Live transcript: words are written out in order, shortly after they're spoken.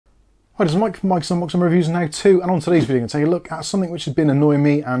Hi, this is Mike from Mike's Unboxing Reviews and How To, and on today's video I'm going to take a look at something which has been annoying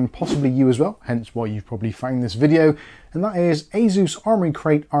me and possibly you as well, hence why you've probably found this video, and that is ASUS Armoury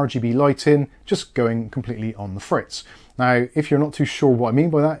Crate RGB lighting just going completely on the fritz. Now, if you're not too sure what I mean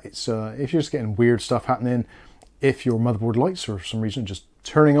by that, it's if you're just getting weird stuff happening, if your motherboard lights for some reason just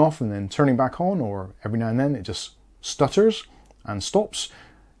turning off and then turning back on, or every now and then it just stutters and stops,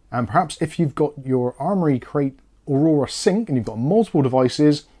 and perhaps if you've got your Armoury Crate Aura Sync and you've got multiple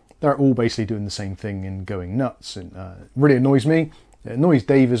devices, they're all basically doing the same thing and going nuts. And it really annoys me. It annoys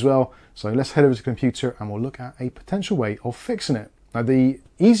Dave as well. So let's head over to the computer and we'll look at a potential way of fixing it. Now, the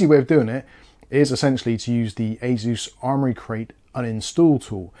easy way of doing it is essentially to use the ASUS Armoury Crate Uninstall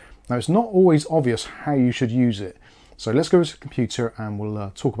tool. Now, it's not always obvious how you should use it. So let's go to the computer and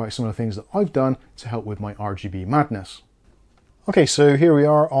we'll talk about some of the things that I've done to help with my RGB madness. Okay, so here we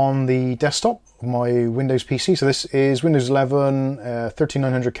are on the desktop of my Windows PC. So this is Windows 11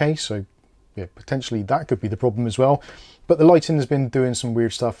 13900K, so yeah, potentially that could be the problem as well. But the lighting has been doing some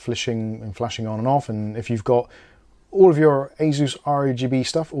weird stuff, flashing on and off, and if you've got all of your ASUS RGB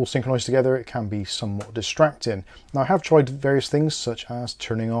stuff all synchronized together, it can be somewhat distracting. Now, I have tried various things such as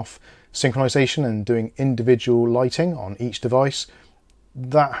turning off synchronization and doing individual lighting on each device.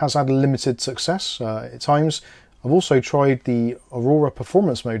 That has had limited success at times. I've also tried the Aurora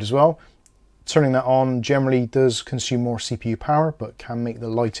performance mode as well. Turning that on generally does consume more CPU power, but can make the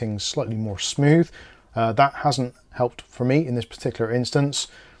lighting slightly more smooth. That hasn't helped for me in this particular instance.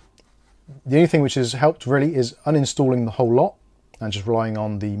 The only thing which has helped really is uninstalling the whole lot and just relying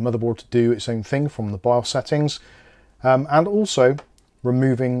on the motherboard to do its own thing from the BIOS settings, and also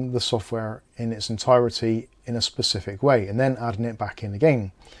removing the software in its entirety in a specific way and then adding it back in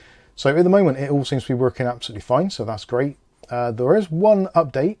again. So at the moment it all seems to be working absolutely fine, so that's great. There is one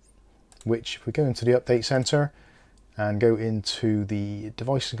update, which if we go into the update center and go into the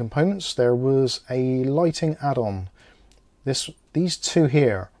device and components, there was a lighting add-on. These two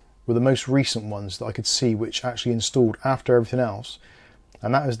here were the most recent ones that I could see which actually installed after everything else,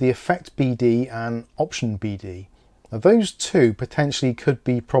 and that is the Effect BD and Option BD. Now those two potentially could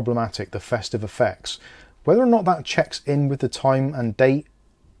be problematic, the festive effects. Whether or not that checks in with the time and date,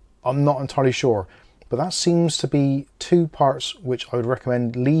 I'm not entirely sure, but that seems to be two parts which I would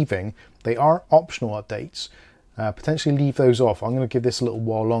recommend leaving. They are optional updates. Potentially leave those off. I'm going to give this a little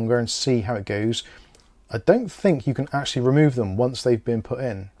while longer and see how it goes. I don't think you can actually remove them once they've been put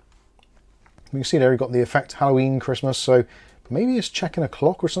in. You can see there you've got the Effect Halloween, Christmas, so maybe it's checking a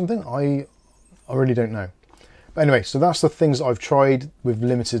clock or something. I really don't know. But anyway, so that's the things that I've tried with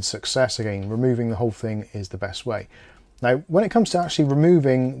limited success. Again, removing the whole thing is the best way. Now, when it comes to actually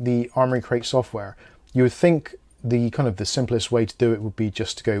removing the Armoury Crate software, you would think the simplest way to do it would be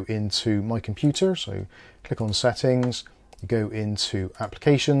just to go into My Computer. So click on Settings, you go into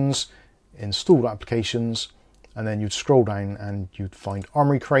Applications, Installed Applications, and then you'd scroll down and you'd find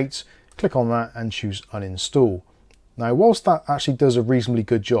Armoury Crate, click on that and choose Uninstall. Now, whilst that actually does a reasonably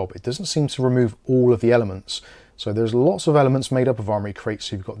good job, it doesn't seem to remove all of the elements. So there's lots of elements made up of Armoury Crate.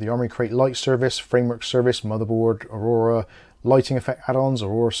 So you've got the Armoury Crate Light Service, Framework Service, Motherboard, Aurora, Lighting Effect Add-ons,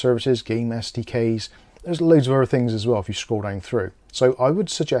 Aurora Services, Game SDKs. There's loads of other things as well if you scroll down through. So I would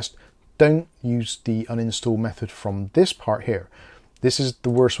suggest don't use the uninstall method from this part here. This is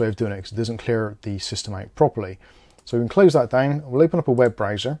the worst way of doing it because it doesn't clear the system out properly. So we can close that down. We'll open up a web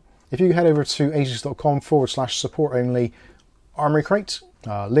browser. If you head over to asus.com/support only Armoury Crate,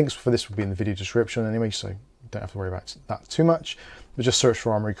 links for this will be in the video description anyway, so don't have to worry about that too much, but just search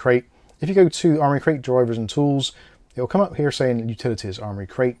for Armoury Crate. If you go to Armoury Crate Drivers and Tools, it'll come up here saying Utilities Armoury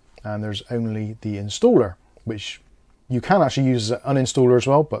Crate, and there's only the installer, which you can actually use as an uninstaller as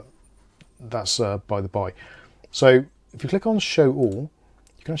well, but that's by the by. So if you click on Show All,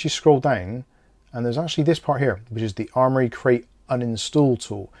 you can actually scroll down, and there's actually this part here, which is the Armoury Crate Uninstall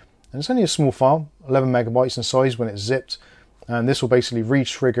tool. And it's only a small file, 11 megabytes in size when it's zipped. And this will basically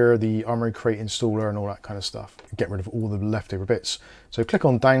re-trigger the Armoury Crate installer and all that kind of stuff. Get rid of all the leftover bits. So click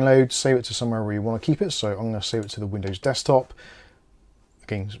on download, save it to somewhere where you want to keep it. So I'm going to save it to the Windows desktop.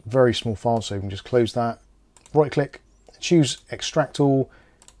 Again, it's a very small file, so you can just close that. Right click, choose extract all,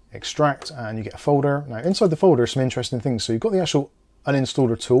 extract, and you get a folder. Now inside the folder are some interesting things. So you've got the actual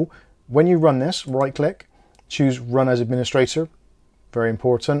uninstaller tool. When you run this, right click, choose run as administrator. Very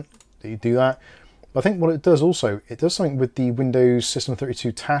important that you do that. I think what it does also, it does something with the Windows System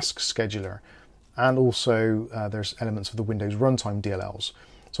 32 task scheduler, and also there's elements of the Windows runtime DLLs.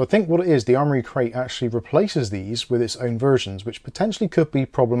 So I think what it is, the Armoury Crate actually replaces these with its own versions, which potentially could be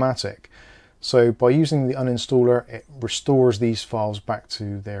problematic. So by using the uninstaller, it restores these files back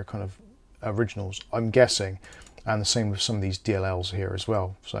to their kind of originals, I'm guessing, and the same with some of these DLLs here as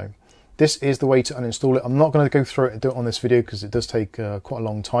well. So this is the way to uninstall it. I'm not going to go through it and do it on this video because it does take quite a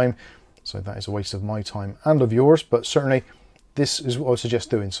long time. So that is a waste of my time and of yours, but certainly this is what I would suggest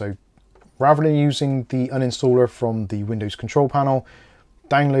doing. So rather than using the uninstaller from the Windows control panel,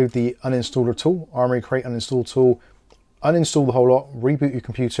 download the uninstaller tool, Armoury Crate Uninstall tool, uninstall the whole lot, reboot your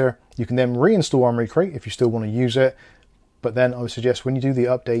computer. You can then reinstall Armoury Crate if you still want to use it. But then I would suggest when you do the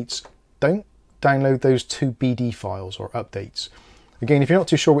updates, don't download those two BD files or updates. Again, if you're not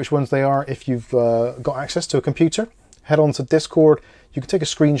too sure which ones they are, if you've got access to a computer, head on to Discord. You can take a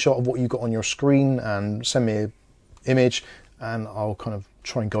screenshot of what you've got on your screen and send me an image, and I'll kind of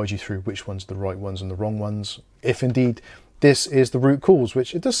try and guide you through which ones are the right ones and the wrong ones, if indeed this is the root cause,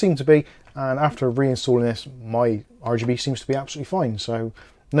 which it does seem to be. And after reinstalling this, my RGB seems to be absolutely fine. So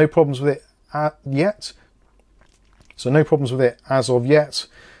no problems with it yet. So no problems with it as of yet.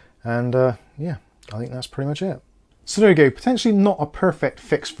 And yeah, I think that's pretty much it. So there you go, potentially not a perfect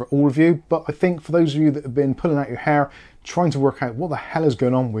fix for all of you, but I think for those of you that have been pulling out your hair, trying to work out what the hell is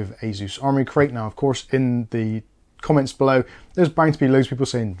going on with ASUS Armoury Crate. Now, of course, in the comments below, there's bound to be loads of people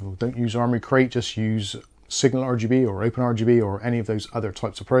saying, well, don't use Armoury Crate, just use Signal RGB or Open RGB or any of those other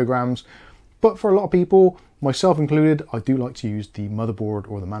types of programs. But for a lot of people, myself included, I do like to use the motherboard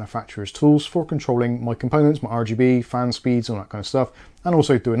or the manufacturer's tools for controlling my components, my RGB, fan speeds, all that kind of stuff, and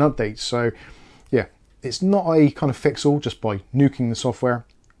also doing updates. So yeah, it's not a kind of fix-all just by nuking the software.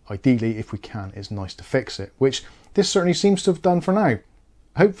 Ideally, if we can, it's nice to fix it, which this certainly seems to have done for now.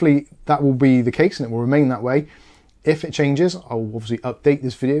 Hopefully that will be the case and it will remain that way. If it changes, I'll obviously update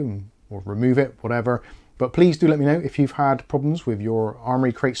this video or remove it, whatever. But please do let me know if you've had problems with your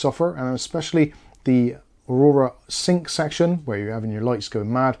Armoury Crate software, and especially the Aura Sync section where you're having your lights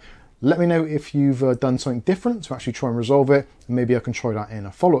going mad. Let me know if you've done something different to actually try and resolve it, and maybe I can try that in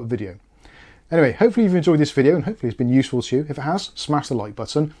a follow-up video. Anyway, hopefully you've enjoyed this video and hopefully it's been useful to you. If it has, smash the like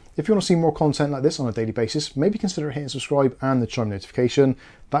button. If you want to see more content like this on a daily basis, maybe consider hitting subscribe and the chime notification.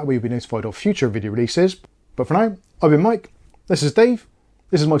 That way you'll be notified of future video releases. But for now, I've been Mike, this is Dave,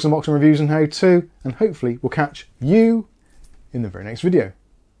 this is Mike's Unboxing Reviews and How To, and hopefully we'll catch you in the very next video.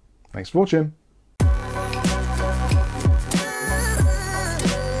 Thanks for watching.